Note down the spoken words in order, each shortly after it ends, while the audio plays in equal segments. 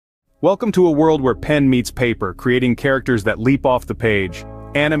Welcome to a world where pen meets paper, creating characters that leap off the page.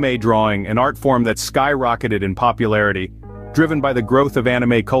 Anime drawing, an art form that's skyrocketed in popularity, driven by the growth of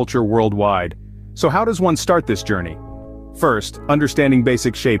anime culture worldwide. So how does one start this journey? First, understanding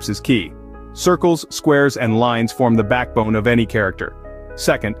basic shapes is key. Circles, squares, and lines form the backbone of any character.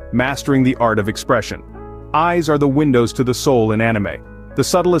 Second, mastering the art of expression. Eyes are the windows to the soul in anime. The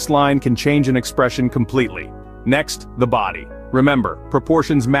subtlest line can change an expression completely. Next, the body. Remember,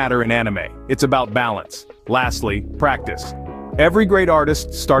 proportions matter in anime. It's about balance. Lastly, practice. Every great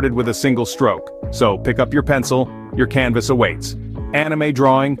artist started with a single stroke, so pick up your pencil, your canvas awaits. Anime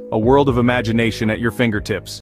drawing, a world of imagination at your fingertips.